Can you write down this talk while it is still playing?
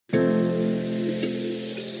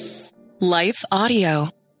Life Audio.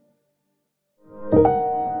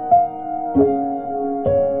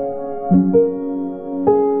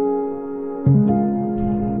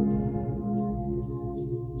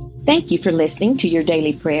 Thank you for listening to Your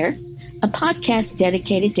Daily Prayer, a podcast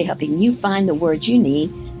dedicated to helping you find the words you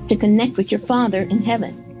need to connect with your Father in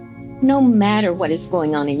heaven. No matter what is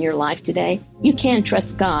going on in your life today, you can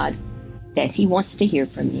trust God that He wants to hear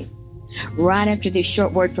from you. Right after this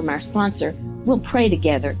short word from our sponsor, we'll pray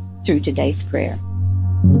together through today's prayer.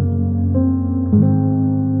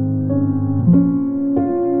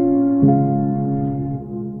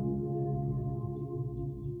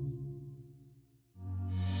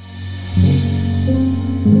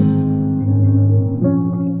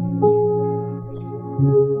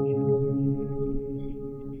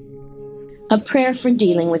 A Prayer for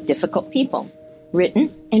Dealing with Difficult People,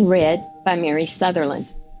 written and read by Mary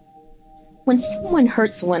Sutherland. When someone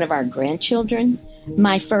hurts one of our grandchildren,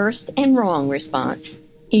 my first and wrong response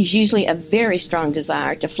is usually a very strong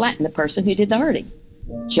desire to flatten the person who did the hurting.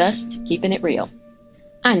 Just keeping it real.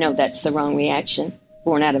 I know that's the wrong reaction,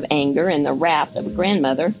 born out of anger and the wrath of a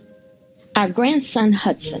grandmother. Our grandson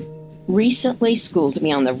Hudson recently schooled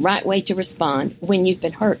me on the right way to respond when you've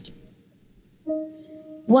been hurt.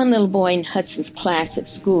 One little boy in Hudson's class at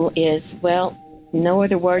school is, well, no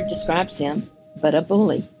other word describes him, but a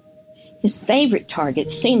bully. His favorite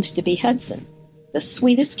target seems to be Hudson, the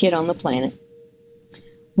sweetest kid on the planet.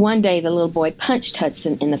 One day, the little boy punched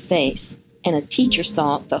Hudson in the face, and a teacher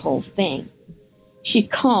saw the whole thing. She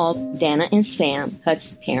called Dana and Sam,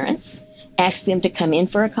 Hudson's parents, asked them to come in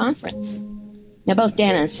for a conference. Now, both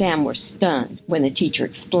Dana and Sam were stunned when the teacher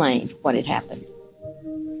explained what had happened.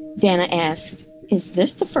 Dana asked, "Is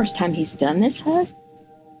this the first time he's done this, Hud?"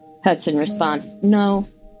 Hudson responded, "No,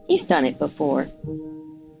 he's done it before."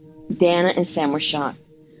 Dana and Sam were shocked.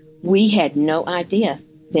 "We had no idea,"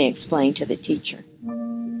 they explained to the teacher.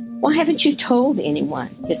 "Why haven't you told anyone?"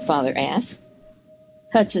 his father asked.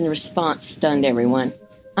 Hudson's response stunned everyone.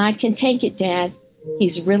 "I can take it, Dad.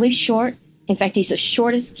 He's really short. In fact, he's the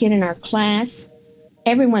shortest kid in our class.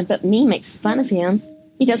 Everyone but me makes fun of him.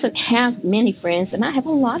 He doesn't have many friends, and I have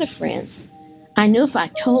a lot of friends. I knew if I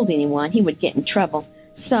told anyone, he would get in trouble.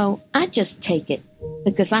 So I just take it,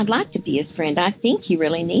 because I'd like to be his friend. I think he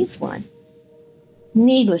really needs one."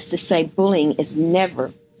 Needless to say, bullying is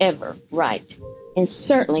never, ever right, and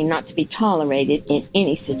certainly not to be tolerated in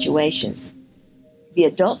any situations. The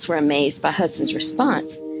adults were amazed by Hudson's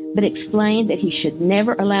response, but explained that he should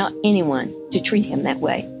never allow anyone to treat him that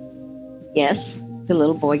way. Yes, the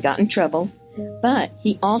little boy got in trouble, but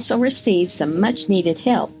he also received some much-needed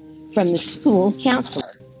help from the school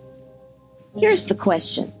counselor. Here's the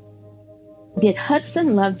question. Did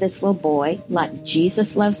Hudson love this little boy like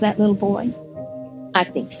Jesus loves that little boy? I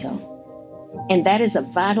think so. And that is a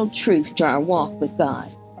vital truth to our walk with God,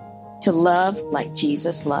 to love like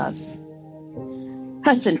Jesus loves.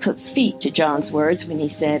 Hudson put feet to John's words when he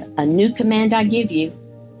said, "A new command I give you,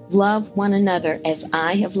 love one another as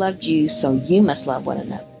I have loved you, so you must love one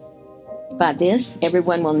another. By this,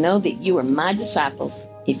 everyone will know that you are my disciples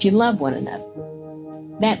if you love one another."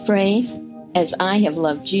 That phrase, "as I have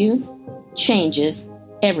loved you," changes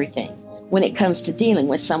everything when it comes to dealing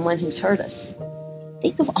with someone who's hurt us.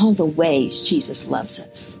 Think of all the ways Jesus loves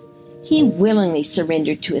us. He willingly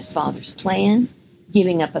surrendered to his Father's plan,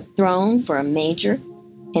 giving up a throne for a manger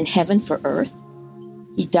and heaven for earth.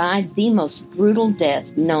 He died the most brutal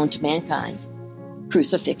death known to mankind,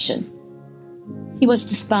 crucifixion. He was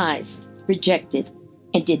despised, rejected,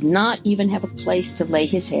 and did not even have a place to lay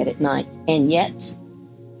his head at night. And yet,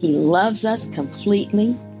 he loves us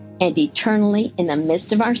completely and eternally in the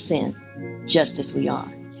midst of our sin, just as we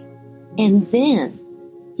are. And then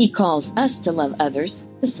he calls us to love others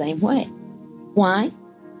the same way. Why?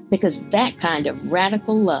 Because that kind of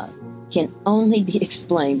radical love can only be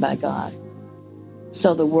explained by God.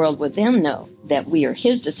 So the world will then know that we are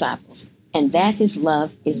his disciples and that his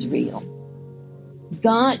love is real.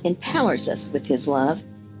 God empowers us with his love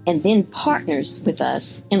and then partners with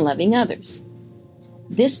us in loving others.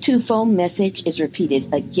 This twofold message is repeated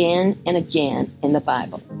again and again in the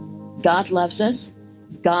Bible. God loves us.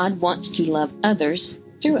 God wants to love others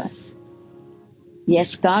through us.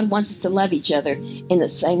 Yes, God wants us to love each other in the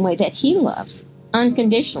same way that he loves,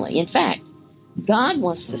 unconditionally. In fact, God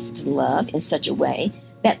wants us to love in such a way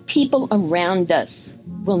that people around us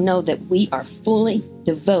will know that we are fully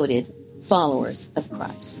devoted followers of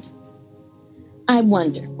Christ. I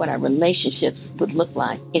wonder what our relationships would look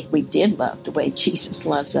like if we did love the way Jesus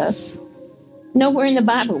loves us. Nowhere in the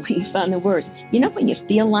Bible will you find the words, when you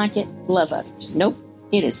feel like it, love others. Nope,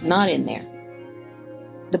 it is not in there.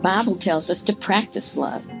 The Bible tells us to practice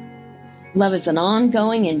love. Love is an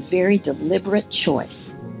ongoing and very deliberate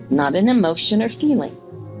choice, not an emotion or feeling.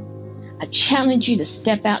 I challenge you to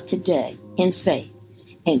step out today in faith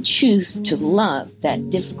and choose to love that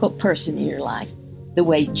difficult person in your life the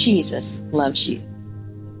way Jesus loves you.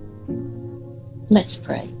 Let's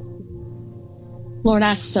pray. Lord,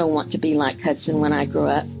 I so want to be like Hudson when I grow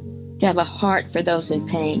up, to have a heart for those in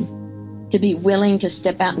pain, to be willing to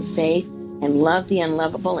step out in faith and love the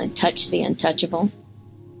unlovable and touch the untouchable.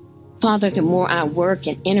 Father, the more I work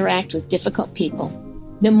and interact with difficult people,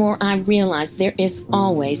 the more I realize there is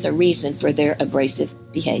always a reason for their abrasive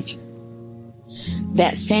behavior.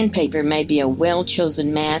 That sandpaper may be a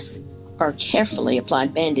well-chosen mask or a carefully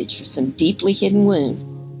applied bandage for some deeply hidden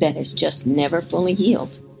wound that has just never fully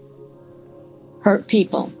healed. Hurt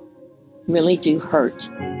people really do hurt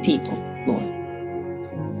people,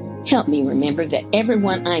 Lord. Help me remember that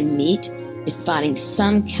everyone I meet is fighting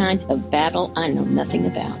some kind of battle I know nothing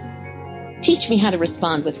about. Teach me how to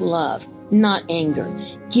respond with love, not anger.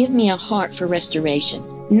 Give me a heart for restoration,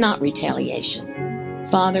 not retaliation.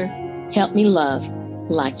 Father, help me love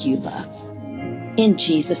like you love. In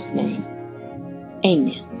Jesus' name,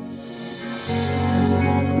 amen.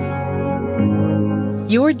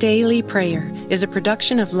 Your Daily Prayer is a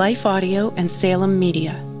production of Life Audio and Salem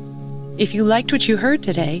Media. If you liked what you heard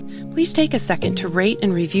today, please take a second to rate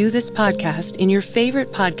and review this podcast in your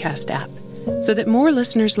favorite podcast app so that more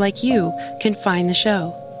listeners like you can find the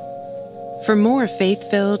show. For more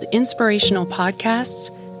faith-filled, inspirational podcasts,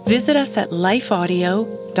 visit us at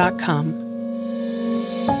lifeaudio.com.